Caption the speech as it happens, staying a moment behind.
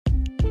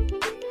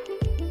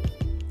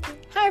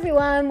Hi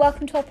everyone,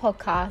 welcome to our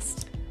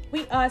podcast.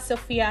 We are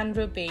Sophia and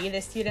Ruby,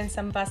 the students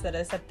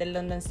ambassadors at the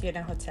London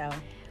Student Hotel.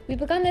 We've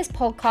begun this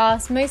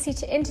podcast mostly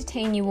to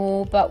entertain you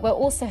all, but we're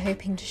also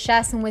hoping to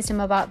share some wisdom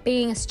about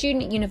being a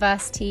student at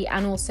university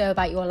and also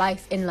about your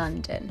life in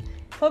London.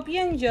 Hope you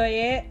enjoy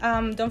it.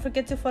 Don't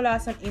forget to follow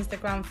us on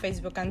Instagram,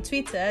 Facebook and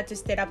Twitter to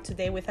stay up to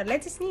date with our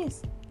latest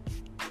news.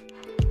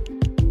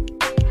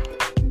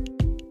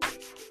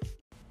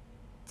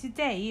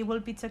 Today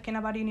we'll be talking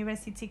about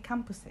university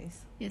campuses.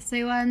 Yeah, so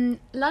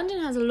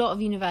London has a lot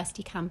of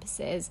university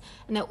campuses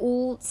and they're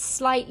all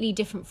slightly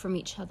different from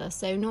each other.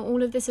 So not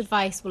all of this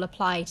advice will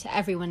apply to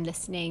everyone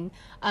listening,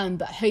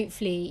 but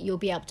hopefully you'll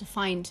be able to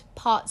find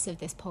parts of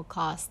this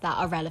podcast that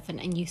are relevant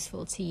and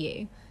useful to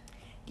you.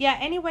 Yeah,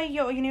 anyway,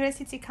 your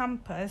university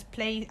campus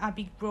plays a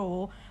big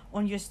role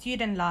on your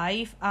student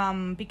life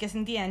because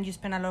in the end you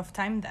spend a lot of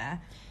time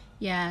there.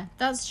 Yeah,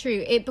 that's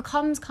true. It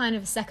becomes kind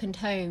of a second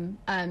home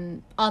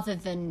other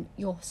than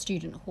your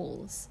student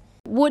halls.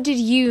 What did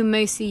you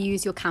mostly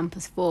use your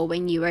campus for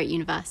when you were at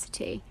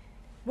university?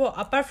 Well,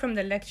 apart from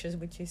the lectures,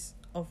 which is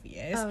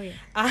obvious, Oh,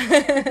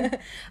 yeah.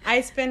 I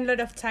spent a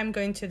lot of time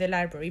going to the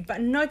library, but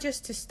not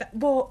just to study.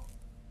 Well,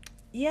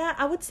 yeah,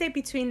 I would say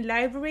between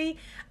library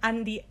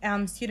and the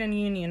student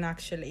union,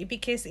 actually,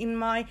 because in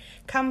my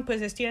campus,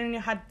 the student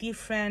union had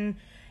different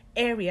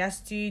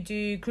areas to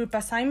do group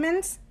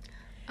assignments.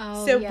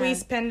 Oh, So yeah. we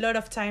spent a lot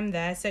of time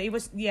there. So it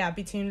was,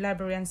 between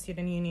library and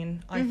student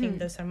union. I think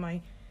those are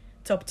my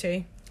top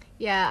two.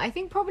 Yeah, I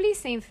think probably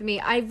same for me.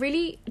 I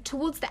really,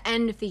 towards the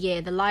end of the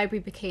year, the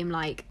library became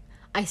like,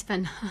 I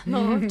spent a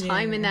lot of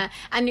time in there.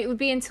 And it would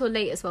be until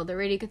late as well. The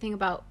really good thing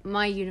about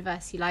my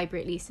university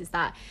library, at least, is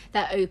that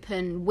they're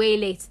open way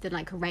later than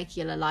like a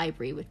regular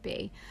library would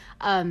be.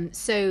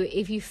 So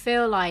if you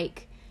feel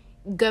like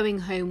going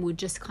home would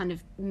just kind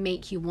of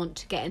make you want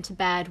to get into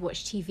bed,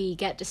 watch TV,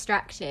 get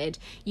distracted,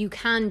 you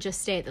can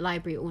just stay at the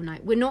library all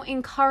night. We're not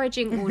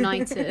encouraging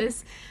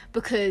all-nighters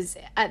because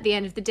at the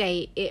end of the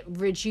day, it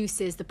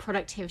reduces the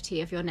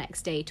productivity of your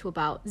next day to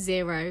about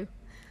 0.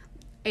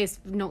 It's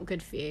not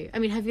good for you. I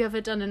mean, have you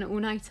ever done an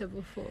all-nighter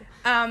before?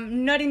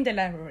 Not in the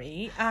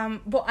library.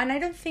 But I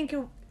don't think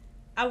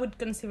I would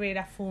consider it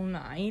a full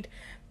night.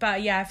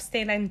 But yeah, I've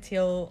stayed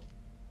until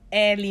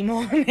early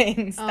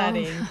morning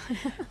studying.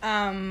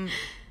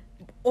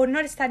 Or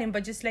not studying,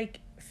 but just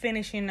like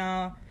finishing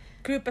a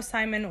group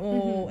assignment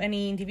or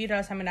any individual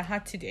assignment I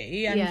had to do.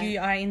 And you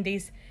are in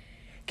this,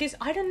 because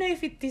I don't know if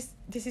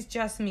this is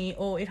just me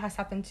or it has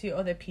happened to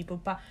other people,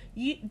 but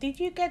did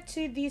you get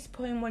to this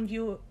point when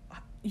you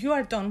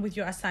are done with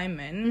your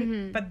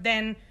assignment, but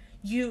then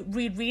you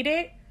reread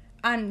it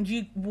and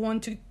you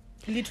want to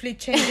literally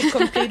change it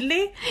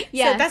completely?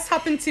 Yes. So that's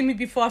happened to me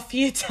before a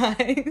few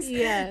times.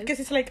 Yes. Because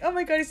it's like, oh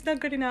my god, it's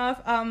not good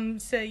enough.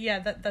 So yeah,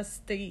 that's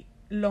the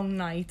long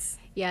nights.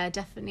 Yeah,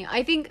 definitely.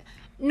 I think,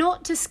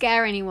 not to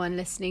scare anyone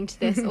listening to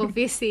this,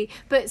 obviously,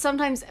 but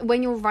sometimes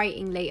when you're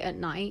writing late at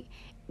night,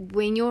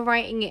 when you're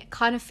writing, it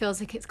kind of feels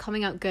like it's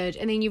coming out good,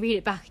 and then you read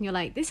it back and you're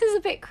like, this is a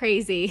bit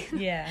crazy.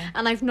 Yeah.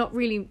 And I've not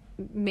really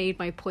made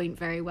my point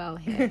very well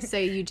here. So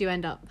you do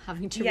end up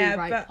having to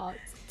rewrite parts.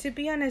 To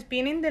be honest,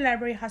 being in the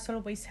library has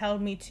always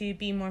helped me to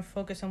be more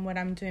focused on what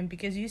I'm doing,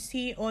 because you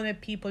see other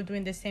people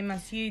doing the same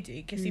as you do.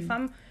 Because if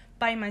I'm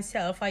by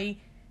myself, I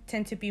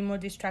tend to be more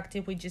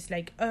distracted with just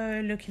like,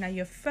 looking at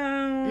your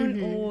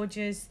phone, or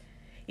just,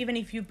 even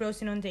if you're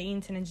browsing on the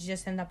internet, you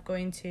just end up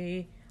going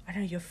to, I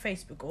don't know, your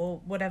Facebook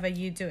or whatever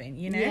you're doing,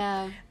 you know?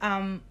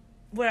 Yeah.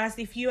 Whereas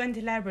if you're in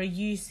the library,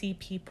 you see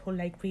people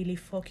like really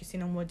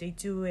focusing on what they're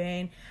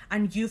doing,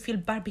 and you feel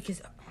bad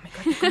because, oh my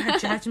god, they're gonna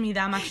judge me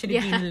that I'm actually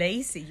being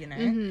lazy, you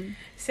know?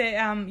 So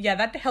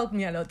that helped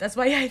me a lot. That's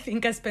why I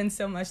think I spent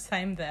so much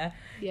time there,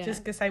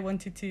 just because I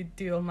wanted to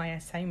do all my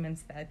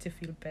assignments there to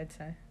feel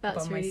better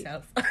about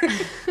myself.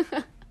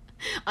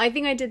 I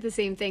think I did the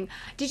same thing.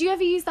 Did you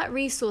ever use that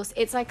resource?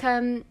 It's like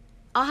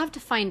I'll have to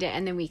find it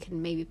and then we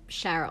can maybe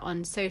share it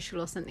on social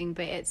or something,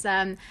 but it's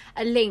a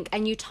link,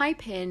 and you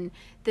type in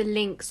the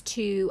links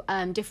to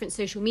different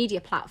social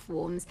media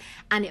platforms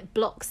and it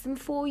blocks them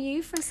for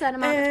you for a certain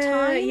amount of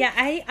time. Yeah,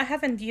 I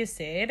haven't used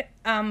it,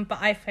 but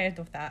I've heard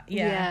of that.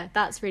 Yeah,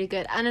 that's really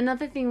good. And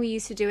another thing we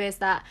used to do is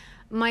that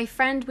my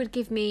friend would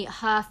give me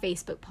her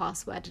Facebook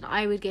password and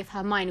I would give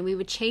her mine, and we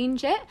would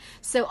change it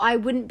so I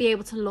wouldn't be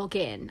able to log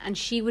in and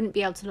she wouldn't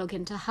be able to log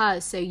into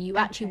hers, so you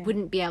actually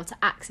wouldn't be able to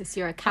access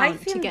your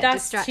account to get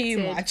distracted. I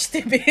think that's too much,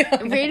 to be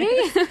honest.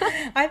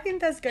 Really? I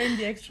think that's going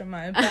the extra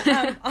mile, but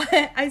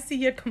I see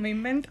your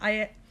commitment.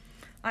 I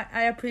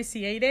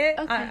appreciate it.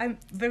 Okay. I'm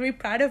very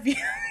proud of you.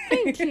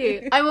 Thank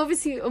you. I'm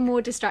obviously a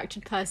more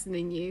distracted person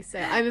than you, so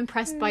I'm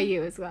impressed by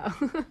you as well.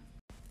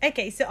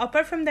 Okay, so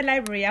apart from the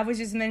library, I was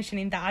just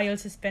mentioning that I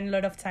also spend a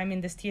lot of time in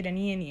the student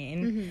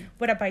union.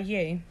 What about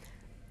you?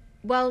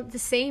 Well, the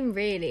same,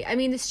 really. I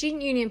mean, the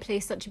student union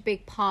plays such a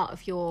big part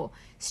of your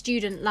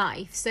student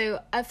life.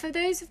 So for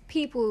those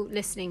people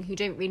listening who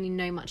don't really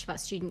know much about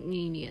student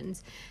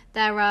unions,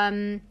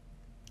 they're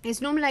it's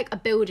normally like a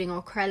building or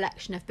a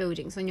collection of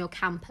buildings on your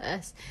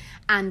campus,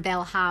 and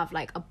they'll have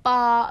like a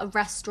bar, a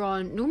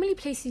restaurant, normally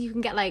places you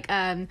can get like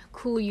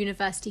cool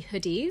university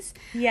hoodies.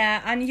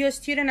 Yeah, and your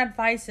student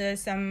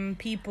advisors and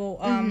people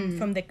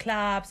from the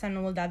clubs and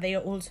all that, they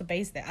are also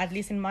based there. At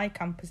least in my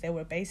campus, they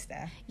were based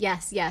there.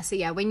 Yes, yeah. So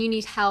yeah, when you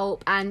need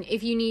help, and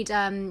if you need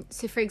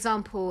so for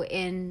example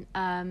in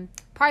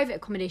private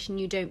accommodation,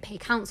 you don't pay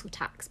council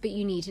tax, but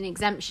you need an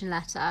exemption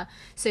letter,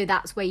 so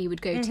that's where you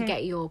would go to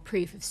get your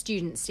proof of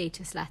student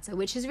status letter,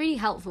 which is really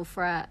helpful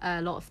for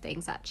a lot of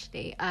things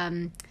actually.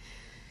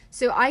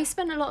 So I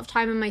spent a lot of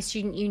time in my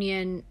student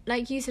union,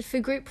 like you said,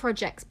 for group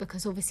projects,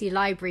 because obviously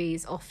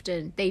libraries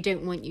often, they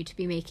don't want you to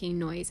be making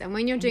noise, and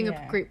when you're doing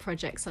a group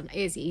project, it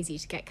is easy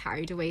to get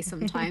carried away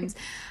sometimes.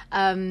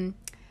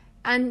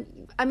 And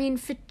I mean,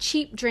 for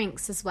cheap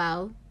drinks as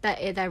well,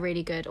 they're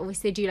really good.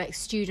 Obviously, they do like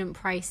student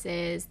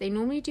prices. They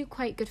normally do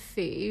quite good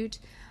food.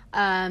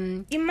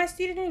 In my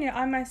student union,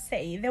 I must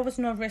say, there was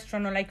no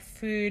restaurant or like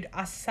food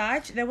as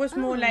such. There was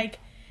more like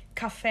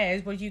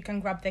cafes where you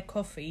can grab the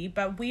coffee.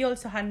 But we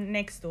also had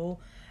next door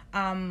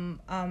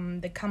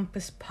the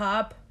campus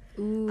pub.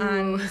 Ooh.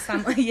 And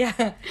some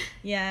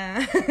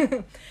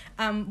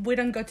we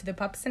don't go to the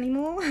pubs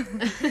anymore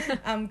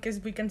because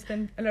we can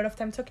spend a lot of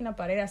time talking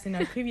about it, as in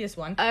our previous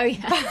one. Oh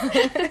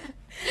yeah.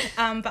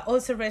 But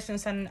also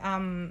restaurants and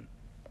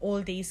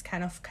all these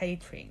kind of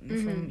catering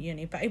from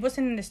uni, but it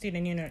wasn't in the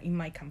student union in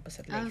my campus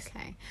at least.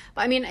 Okay,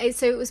 but I mean,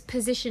 so it was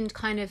positioned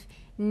kind of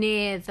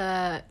near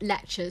the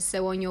lectures,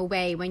 so on your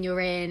way when you're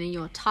in and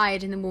you're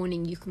tired in the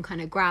morning, you can kind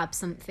of grab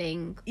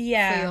something for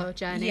your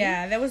journey.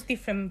 Yeah, there was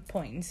different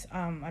points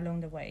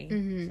along the way.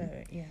 So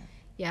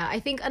yeah,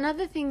 I think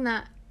another thing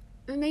that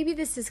maybe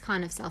this is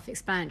kind of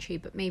self-explanatory,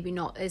 but maybe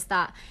not, is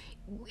that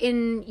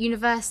in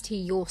university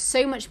you're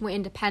so much more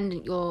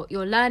independent. Your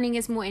learning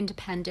is more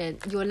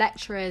independent. Your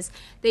lecturers,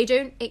 they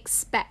don't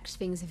expect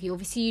things of you.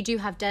 Obviously you do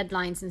have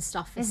deadlines and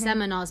stuff for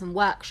seminars and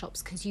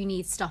workshops because you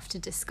need stuff to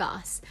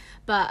discuss,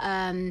 but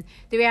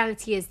the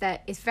reality is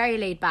that it's very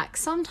laid back.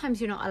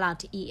 Sometimes you're not allowed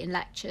to eat in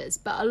lectures,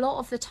 but a lot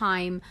of the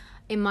time,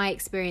 in my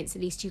experience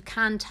at least, you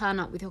can turn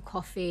up with your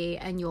coffee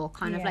and your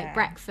kind of like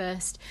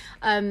breakfast,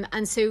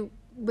 and so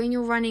when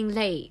you're running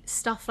late,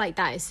 stuff like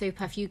that is so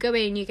perfect. You go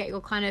in, you get your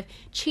kind of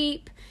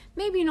cheap,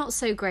 maybe not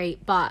so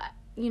great, but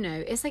you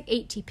know, it's like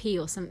 80p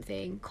or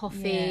something,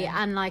 coffee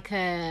and like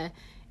a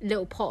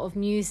little pot of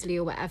muesli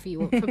or whatever you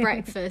want for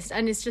breakfast,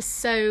 and it's just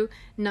so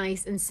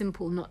nice and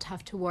simple not to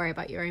have to worry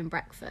about your own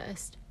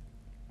breakfast.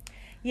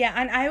 Yeah,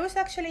 and I was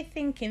actually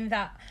thinking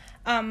that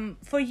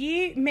for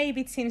you,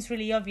 maybe it seems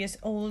really obvious,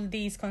 all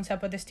these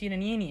concepts of the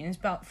student unions,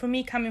 but for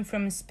me, coming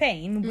from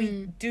Spain,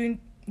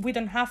 we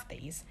don't have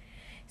these.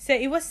 So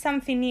it was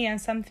something new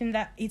and something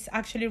that it's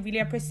actually really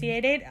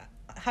appreciated,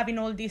 having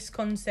all this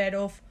concept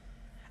of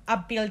a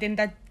building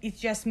that is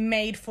just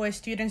made for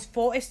students.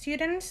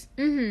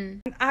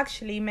 And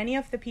actually, many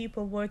of the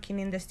people working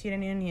in the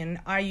student union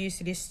are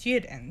usually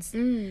students.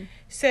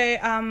 So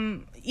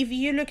if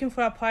you're looking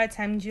for a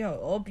part-time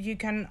job, you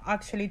can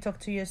actually talk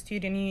to your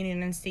student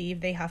union and see if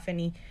they have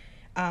any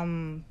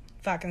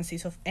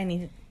vacancies of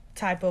any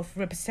type of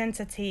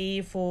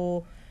representative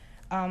or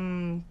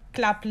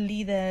club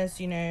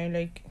leaders, you know,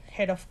 like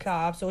head of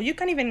clubs, or you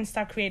can even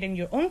start creating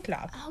your own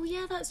club. Oh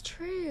yeah, that's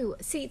true.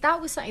 See, that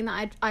was something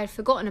that I'd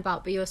forgotten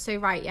about, but you're so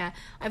right. Yeah,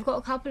 I've got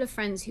a couple of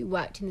friends who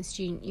worked in the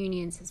student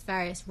unions as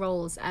various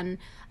roles, and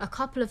a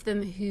couple of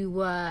them who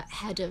were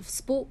head of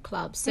sport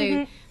clubs.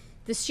 So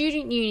the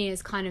student union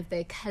is kind of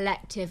the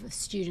collective of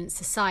student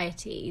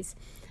societies,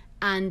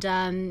 and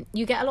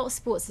you get a lot of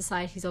sports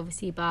societies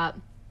obviously, but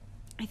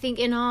I think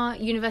in our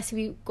university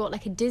we got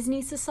like a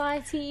Disney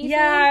society even.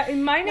 Yeah,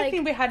 in mine I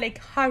think we had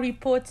like Harry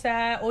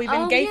Potter or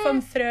even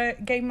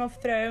Game of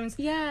Thrones.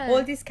 Yeah.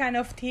 All these kind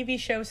of TV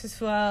shows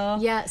as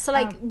well. Yeah, so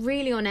like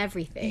really on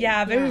everything.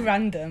 Yeah, very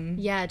random.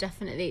 Yeah,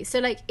 definitely. So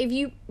like if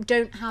you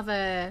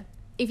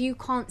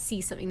can't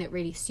see something that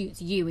really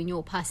suits you and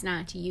your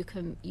personality, you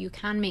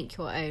can make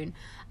your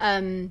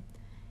own.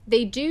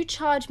 They do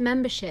charge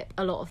membership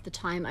a lot of the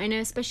time. I know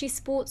especially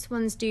sports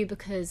ones do,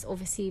 because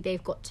obviously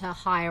they've got to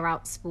hire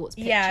out sports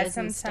pitches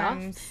and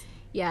stuff.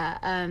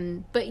 Yeah,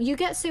 but you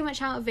get so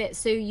much out of it.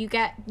 So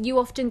you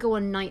often go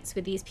on nights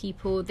with these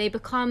people. You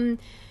become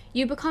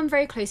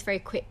very close very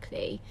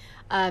quickly,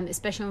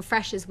 especially on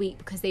Freshers Week,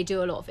 because they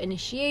do a lot of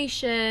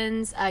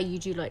initiations. You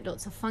do like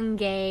lots of fun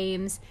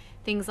games,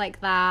 things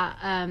like that.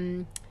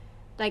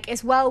 Like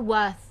it's well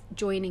worth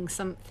joining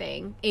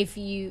something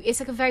it's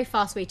like a very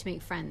fast way to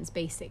make friends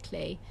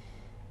basically.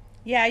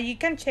 Yeah, you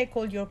can check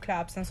all your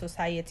clubs and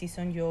societies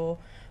on your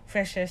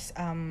Freshers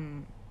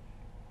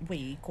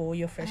Week or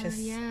your Freshers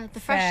the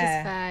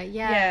Freshers Fair.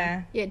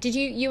 Yeah. Did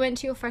you went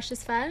to your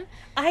Freshers Fair?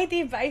 I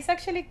did, but it's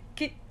actually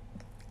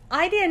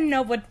I didn't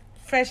know what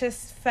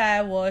Freshers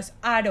Fair was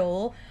at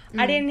all.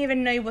 I didn't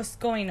even know it was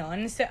going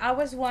on. So I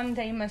was one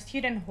day in my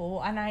student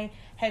hall and I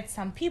had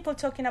some people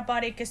talking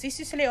about it, because it's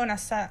usually on a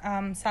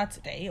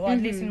Saturday, or at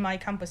least in my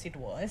campus it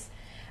was.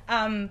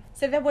 So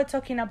they were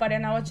talking about it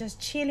and I was just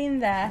chilling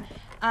there,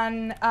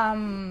 And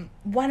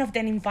one of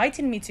them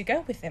invited me to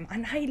go with them,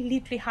 and I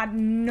literally had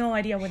no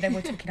idea what they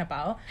were talking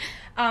about.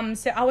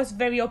 So I was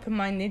very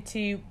open-minded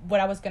to what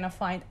I was gonna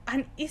find,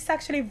 and it's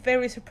actually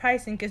very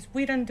surprising because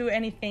we don't do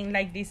anything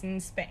like this in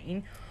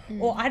Spain,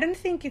 or I don't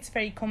think it's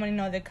very common in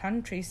other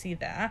countries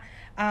either.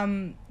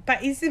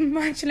 But it's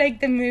much like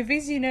the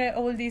movies, you know,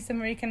 all these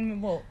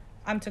American, well,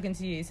 I'm talking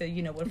to you, so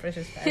you know what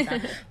Freshers' Fairs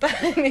are. But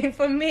I mean,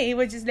 for me, it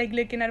was just like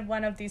looking at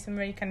one of these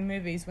American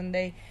movies when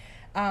they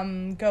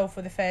go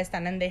for the fair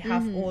stand, and they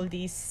have all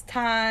these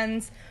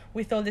stands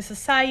with all the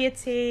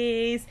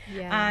societies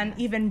and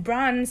even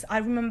brands. I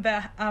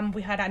remember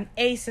we had an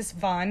ASUS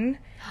van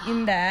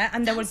in there,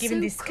 and they were giving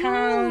so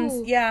discounts.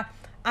 cool. Yeah,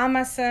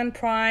 Amazon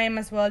Prime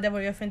as well, they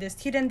were offering the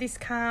student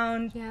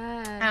discount.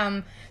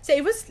 So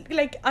it was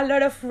like a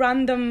lot of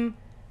random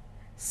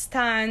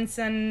stands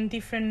and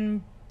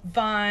different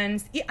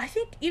vans. I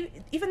think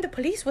even the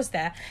police was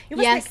there. It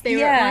was yes, like, they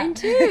were at mine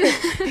too.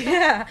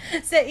 Yeah,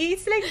 so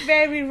it's like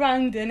very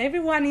random.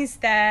 Everyone is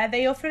there.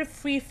 They offer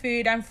free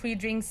food and free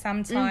drinks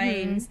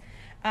sometimes.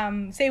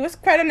 So it was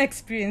quite an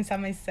experience, I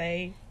must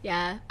say.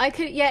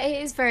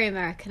 It is very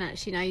American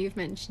actually, now you've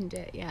mentioned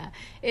it.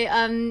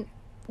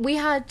 We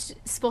had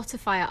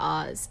Spotify at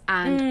ours,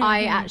 and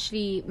I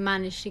actually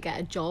managed to get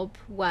a job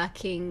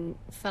working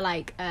for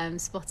like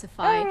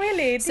Spotify. Oh,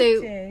 really? So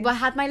Did you? I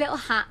had my little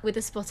hat with the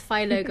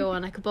Spotify logo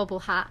on, like a bobble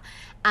hat,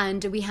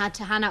 and we had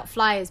to hand out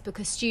flyers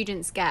because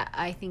students get,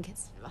 I think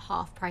it's a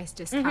half price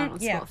discount on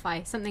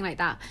Spotify, something like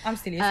that. I'm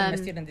still using the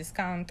student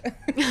discount.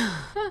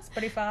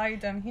 Spotify,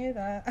 don't hear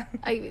that.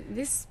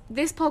 This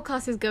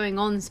podcast is going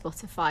on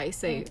Spotify,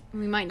 so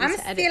we might need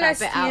to edit I'm that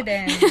bit still out.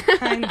 a student,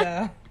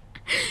 kinda.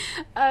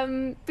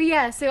 But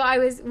yeah, so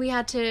we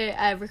had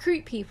to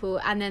recruit people,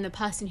 and then the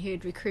person who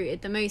had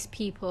recruited the most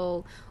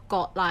people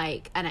got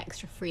like an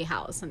extra free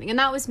hat or something, and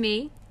that was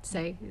me.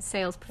 So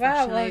sales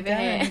professional well over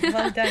done, here.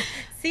 well done.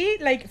 See,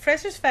 like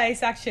Freshers' Fair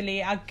is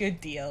actually a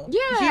good deal.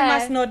 Yeah. You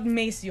must not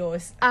miss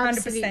yours. 100%.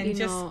 Absolutely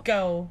Just not.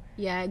 go.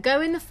 Yeah, go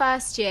in the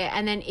first year,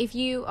 and then if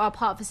you are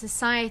part of a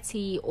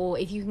society, or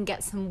if you can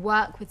get some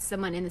work with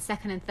someone in the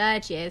second and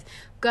third years,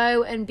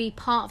 go and be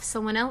part of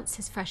someone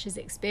else's freshers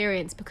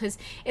experience, because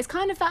it's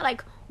kind of that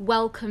like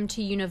welcome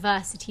to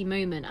university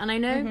moment. And I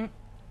know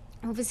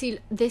obviously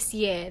this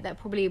year there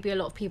probably will be a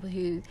lot of people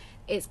who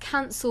it's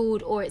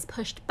cancelled or it's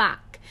pushed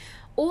back.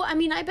 Or, I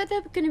mean, I bet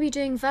they're going to be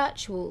doing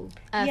virtual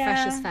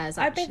Freshers' Fairs,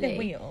 actually. I bet they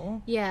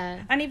will.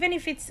 Yeah. And even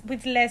if it's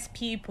with less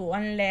people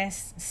and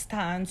less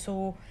stands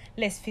or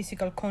less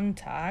physical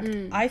contact,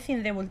 I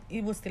think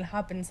it will still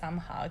happen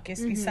somehow, because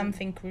it's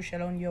something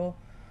crucial on your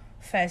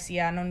first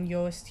year and on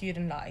your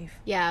student life.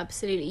 Yeah,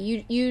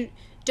 absolutely. You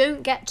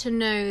don't get to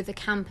know the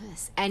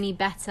campus any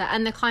better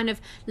and the kind of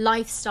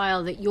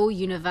lifestyle that your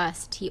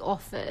university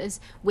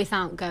offers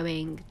without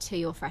going to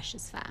your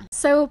Freshers' Fair.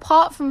 So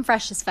apart from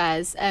Freshers'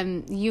 Fairs,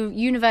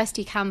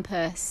 university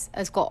campus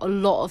has got a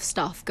lot of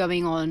stuff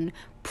going on,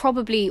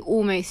 probably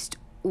almost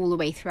all the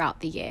way throughout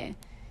the year.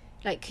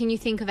 Like, can you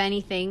think of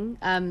anything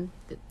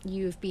that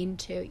you've been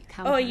to at your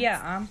campus? Oh,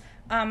 yeah.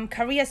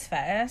 Careers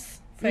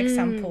fairs, for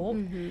example.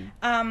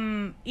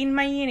 In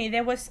my uni,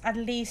 there was at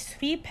least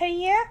 3 per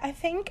year, I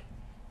think.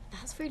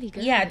 That's really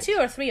good. Yeah, 2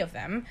 or 3 of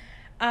them.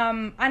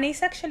 And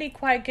it's actually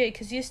quite good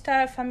because you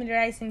start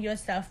familiarizing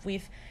yourself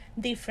with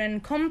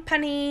different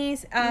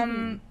companies.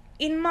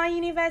 In my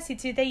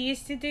university, they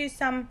used to do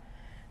some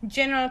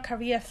general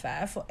career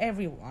fair for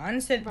everyone.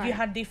 So you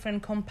had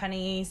different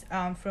companies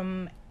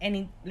from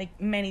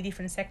many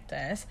different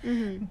sectors.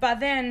 But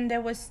then there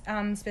was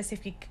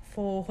specific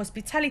for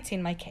hospitality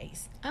in my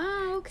case.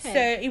 Oh, okay.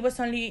 So it was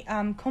only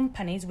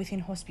companies within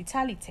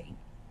hospitality.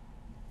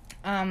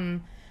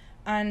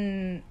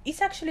 And it's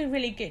actually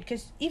really good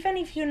because even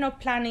if you're not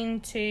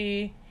planning to,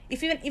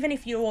 even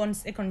if you're on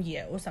second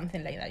year or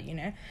something like that, you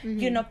know,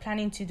 you're not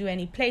planning to do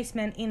any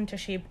placement,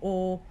 internship,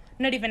 or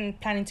not even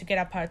planning to get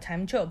a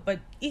part-time job, but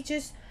it's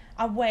just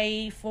a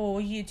way for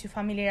you to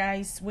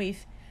familiarize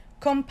with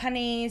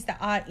companies that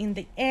are in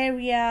the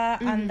area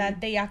and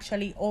that they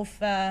actually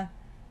offer,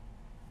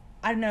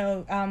 I don't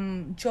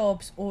know,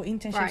 jobs or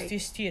internships to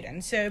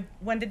students. So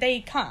when the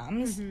day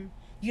comes,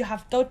 you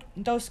have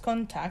those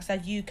contacts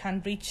that you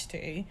can reach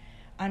to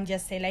and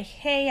just say like,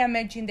 hey, I'm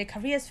in the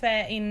careers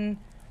fair in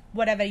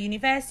whatever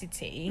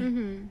university.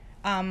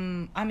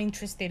 I'm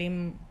interested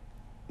in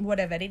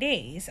whatever it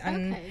is.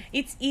 And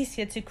it's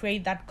easier to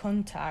create that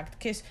contact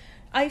because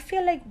I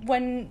feel like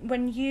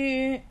when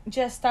you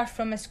just start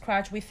from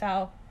scratch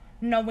without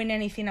knowing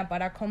anything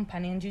about a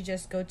company and you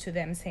just go to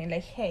them saying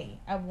like, hey,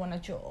 I want a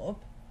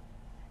job,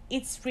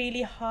 it's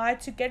really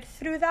hard to get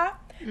through that.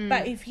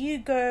 But if you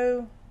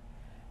go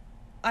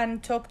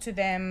and talk to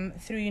them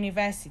through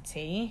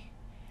university,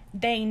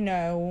 they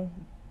know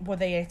what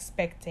they're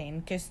expecting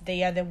because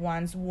they are the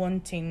ones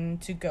wanting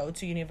to go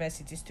to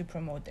universities to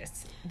promote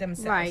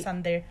themselves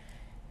and their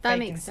that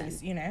vacancies, makes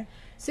sense. you know.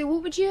 So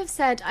what would you have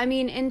said, I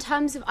mean, in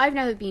terms of, I've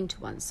never been to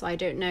one, so I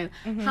don't know,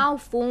 how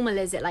formal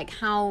is it? Like,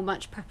 how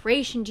much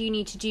preparation do you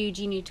need to do?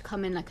 Do you need to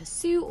come in like a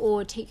suit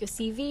or take your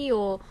CV,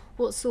 or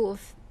what sort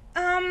of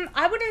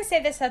I wouldn't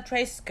say there's a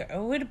dress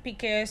code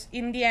because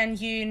in the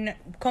end,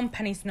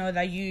 companies know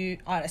that you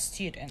are a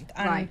student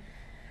and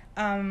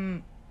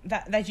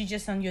that you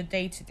just on your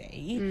day to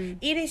day.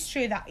 It is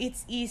true that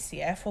it's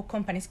easier for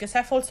companies because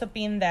I've also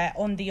been there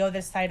on the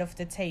other side of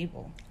the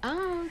table.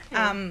 Oh,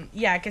 okay.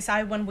 Yeah, because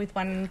I went with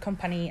one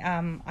company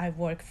I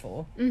work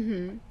for,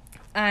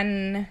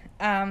 and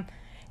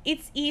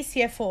it's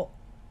easier for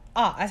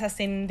us, as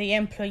in the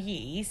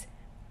employers.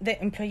 The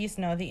employers.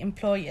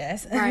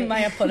 Right.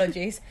 My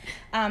apologies.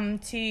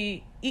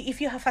 To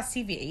if you have a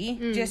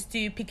CV, just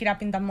to pick it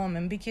up in the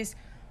moment because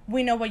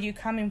we know where you're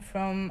coming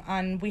from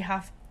and we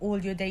have all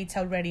your data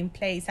already in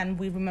place and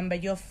we remember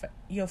your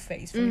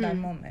face from that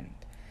moment.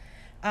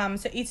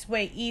 So it's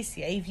way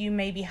easier if you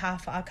maybe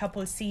have a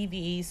couple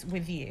CVs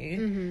with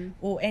you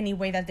or any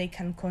way that they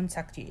can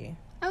contact you.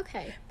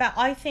 Okay. But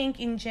I think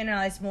in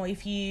general it's more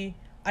if you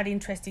are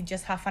interested,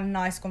 just have a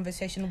nice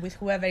conversation with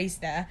whoever is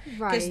there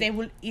because they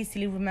will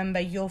easily remember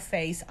your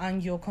face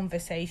and your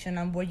conversation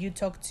and what you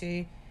talk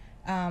to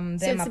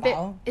them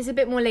about. It's a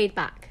bit more laid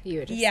back, you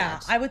would have said.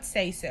 I would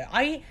say so.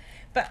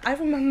 But I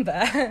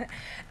remember,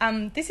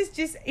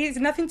 it's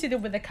nothing to do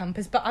with the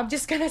campus, but I'm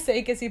just going to say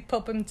because it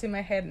popped into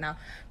my head now.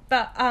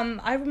 But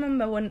I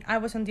remember when I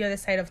was on the other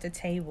side of the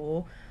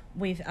table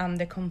with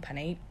the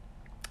company,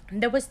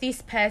 there was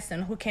this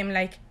person who came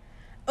like,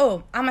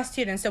 oh, I'm a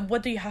student, so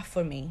what do you have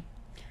for me?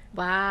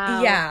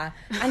 Wow. Yeah.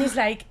 And it's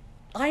like,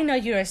 I know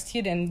you're a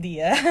student,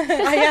 dear.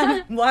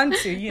 I am one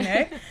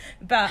too,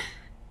 but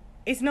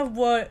it's not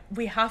what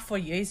we have for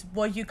you, it's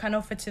what you can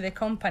offer to the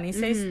company.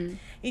 So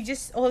it's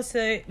just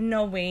also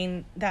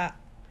knowing that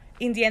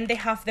in the end they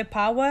have the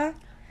power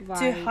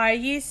to hire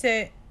you.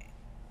 So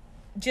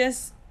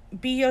just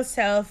be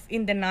yourself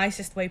in the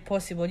nicest way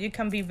possible. You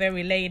can be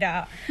very laid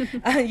out,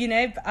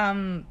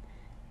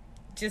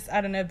 just,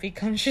 I don't know, be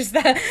conscious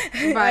that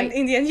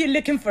in the end you're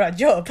looking for a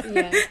job.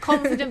 Yeah,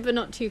 confident but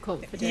not too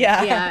confident.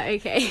 Yeah,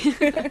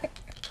 okay.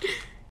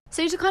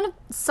 So to kind of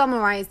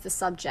summarise the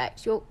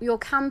subject, your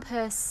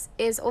campus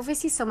is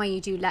obviously somewhere you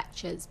do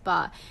lectures,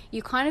 but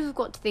you kind of have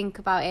got to think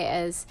about it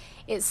as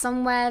it's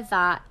somewhere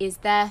that is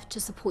there to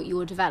support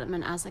your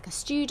development as like a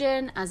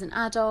student, as an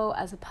adult,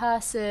 as a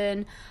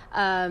person.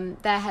 They're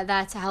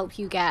there to help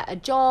you get a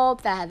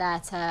job. They're there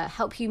to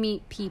help you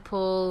meet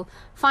people,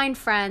 find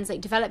friends,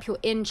 like develop your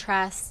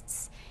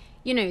interests.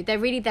 They're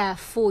really there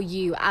for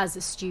you as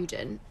a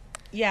student.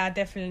 Yeah,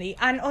 definitely.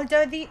 And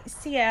although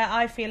this year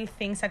I feel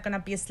things are going to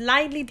be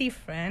slightly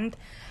different,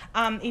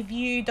 if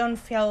you don't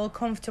feel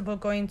comfortable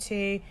going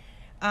to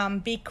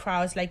big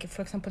crowds, like,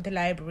 for example, the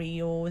library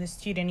or the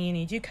student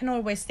unit, you can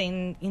always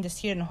stay in the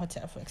student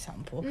hotel, for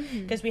example,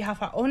 because we have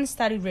our own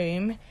study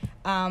room.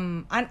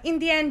 And in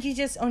the end, you're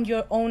just on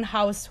your own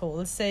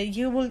household. So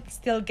you will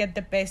still get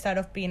the best out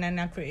of being in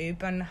a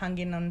group and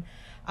hanging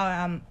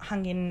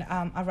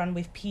around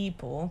with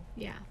people.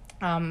 Yeah.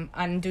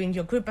 And doing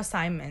your group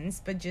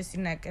assignments, but just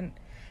in like a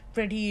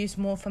reduced,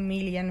 more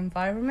familiar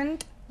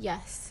environment.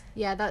 Yes,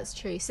 yeah, that's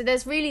true. So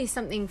there's really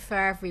something for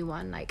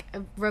everyone, like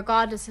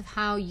regardless of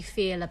how you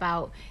feel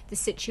about the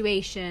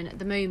situation at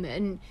the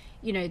moment,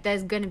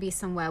 there's going to be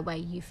somewhere where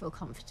you feel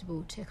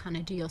comfortable to kind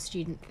of do your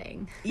student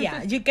thing.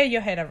 Yeah, you get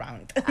your head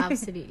around.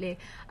 Absolutely.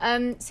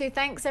 So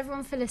thanks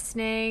everyone for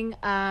listening.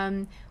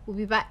 We'll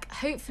be back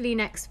hopefully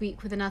next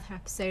week with another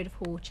episode of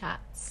Hall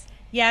Chats.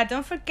 Yeah,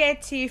 don't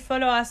forget to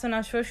follow us on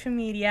our social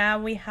media.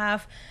 We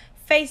have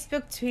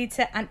Facebook,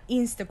 Twitter and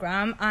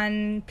Instagram.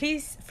 And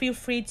please feel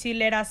free to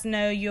let us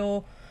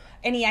know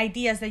any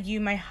ideas that you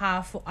might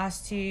have for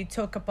us to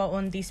talk about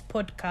on this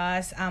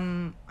podcast.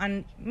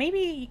 And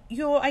maybe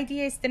your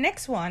idea is the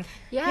next one.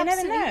 Yeah, you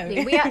never absolutely.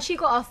 know. We actually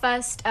got our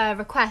first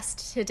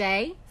request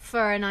today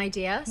for an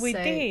idea. We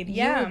did,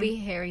 yeah. You will be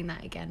hearing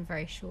that again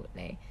very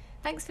shortly.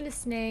 Thanks for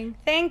listening.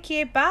 Thank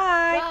you.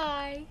 Bye.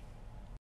 Bye.